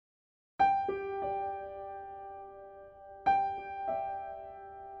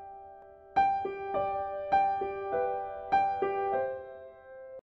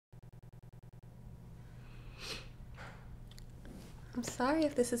sorry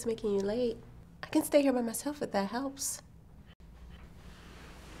if this is making you late. I can stay here by myself if that helps.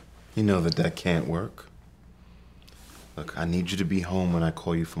 You know that can't work. Look, I need you to be home when I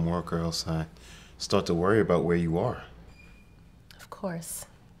call you from work, or else I start to worry about where you are. Of course.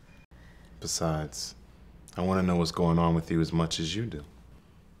 Besides, I want to know what's going on with you as much as you do.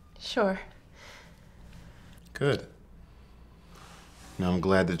 Sure. Good. Now, I'm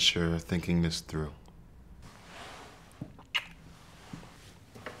glad that you're thinking this through.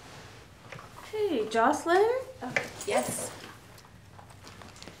 Hey, Jocelyn? Yes.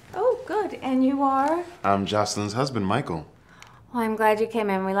 Oh, good. And you are? I'm Jocelyn's husband, Michael. Well, I'm glad you came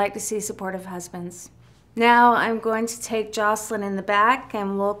in. We like to see supportive husbands. Now I'm going to take Jocelyn in the back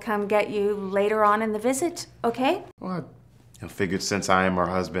and we'll come get you later on in the visit, okay? Well, I figured since I am her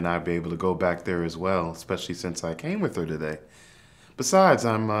husband, I'd be able to go back there as well, especially since I came with her today. Besides,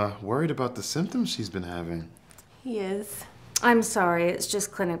 I'm worried about the symptoms she's been having. He is. I'm sorry, it's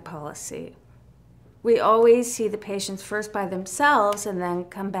just clinic policy. We always see the patients first by themselves and then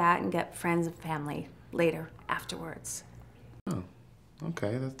come back and get friends and family later, afterwards. Oh,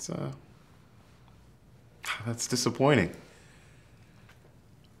 okay, that's disappointing.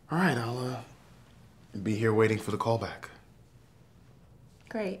 All right, I'll be here waiting for the callback.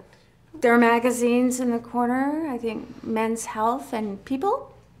 Great. There are magazines in the corner, I think Men's Health and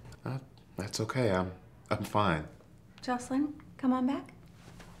People. That's okay, I'm fine. Jocelyn, come on back.